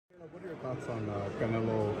What are your thoughts on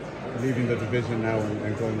Canelo leaving the division now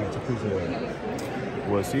and going up to cruiserweight?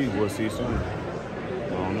 We'll see soon. I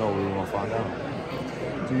don't know. We're going to find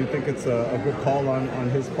out. Do you think it's a good call on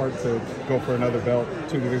his part to go for another belt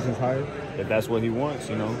 2 divisions higher? If that's what he wants,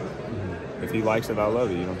 you know. Mm-hmm. If he likes it, I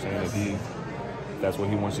love it. You know what I'm saying? If that's what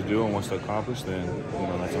he wants to do and wants to accomplish, then, you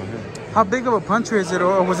know, that's on him. How big of a puncher is it,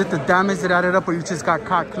 or was it the damage that added up, or you just got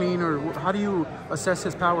caught clean, or how do you assess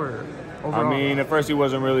his power overall? I mean, at first he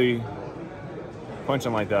wasn't really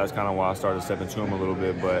punching like that. That's kind of why I started stepping to him a little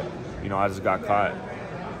bit. But, you know, I just got caught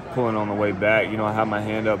pulling on the way back. You know, I had my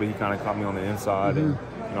hand up, but he kind of caught me on the inside. And,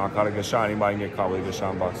 you know, I caught a good shot. Anybody can get caught with a good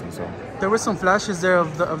shot in boxing. So there were some flashes there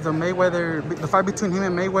of the Mayweather, the fight between him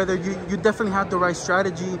and Mayweather. You definitely had the right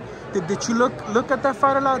strategy. Did you look at that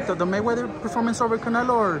fight a lot, the Mayweather performance over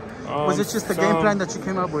Canelo, or was it just the game plan that you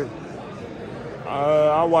came up with?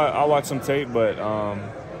 I watched some tape, but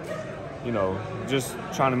you know, just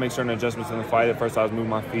trying to make certain adjustments in the fight. At first, I was moving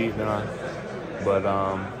my feet, you know, what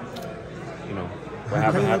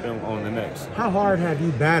happened on the next. How hard have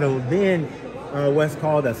you battled being what's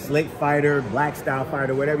called a slick fighter, black style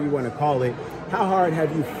fighter, whatever you want to call it? How hard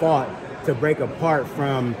have you fought to break apart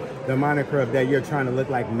from the moniker of that you're trying to look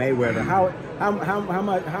like Mayweather?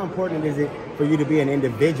 How important is it for you to be an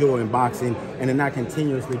individual in boxing and to not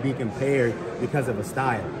continuously be compared because of a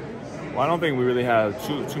style? Well, I don't think we really have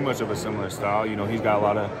too much of a similar style. You know, he's got a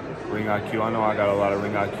lot of ring IQ. I know I got a lot of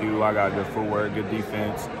ring IQ. I got good footwork, good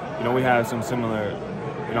defense. You know, we have some similar.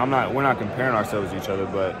 You know, we're not comparing ourselves to each other,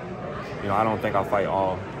 but you know, I don't think I fight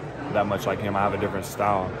all that much like him. I have a different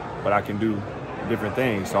style, but I can do different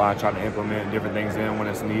things. So I try to implement different things in when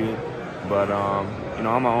it's needed. But you know,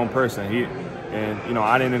 I'm my own person. And you know,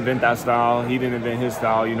 I didn't invent that style. He didn't invent his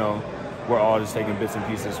style. You know, we're all just taking bits and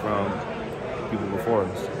pieces from people before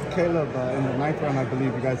us. Caleb, in the 9th round, I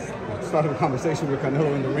believe you guys started a conversation with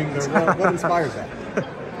Canelo in the ring there. What inspired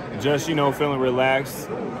that? Just, you know, feeling relaxed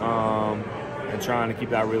and trying to keep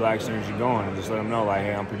that relaxed energy going and just let him know, like,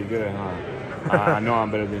 hey, I'm pretty good, huh? I know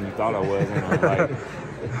I'm better than you thought I was. And like,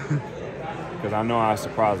 because I know I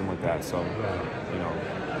surprised him with that. So, you know,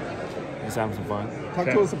 just having some fun. Talk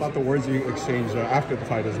to us about the words you exchanged after the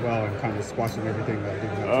fight as well, and kind of squashing everything that he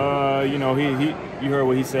was you know, you heard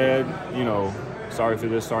what he said, you know, sorry for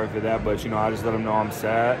this, sorry for that, but, you know, I just let him know I'm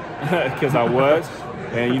sad because I was.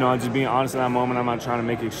 And, you know, I'm just being honest in that moment. I'm not trying to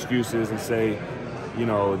make excuses and say, you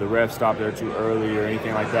know, the ref stopped there too early or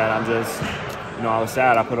anything like that. I'm just, you know, I was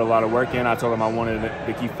sad. I put a lot of work in. I told him I wanted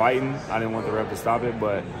to keep fighting. I didn't want the ref to stop it,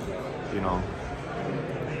 but, you know,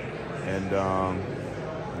 and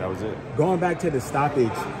that was it. Going back to the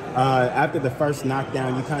stoppage, after the first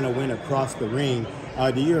knockdown, you kind of went across the ring.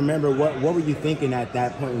 Do you remember what were you thinking at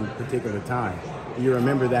that point in particular time? Do you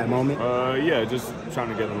remember that moment? Yeah, just trying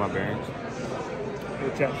to get in my bearings.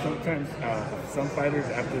 Sometimes some fighters,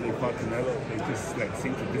 after they fought Canelo, they just like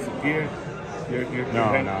seem to disappear. No,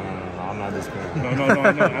 I'm not disappearing. No.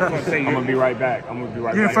 I'm gonna be right back.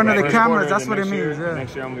 You're in front of the cameras. That's what it means. Yeah.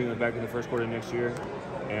 Next year, I'm gonna be back in the first quarter next year,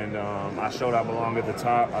 and I showed I belong at the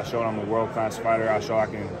top. I showed I'm a world-class fighter. I showed I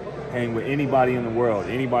can hang with anybody in the world.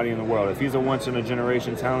 If he's a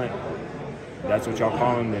once-in-a-generation talent, that's what y'all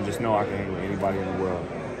call him. Then just know I can hang with anybody in the world.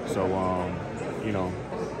 So, you know,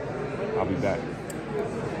 I'll be back.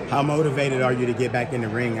 How motivated are you to get back in the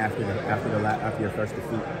ring after your first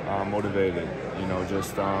defeat? I'm motivated. You know,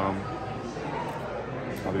 just I'll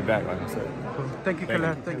be back, like I said. Thank you,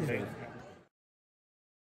 Caleb. Thank you.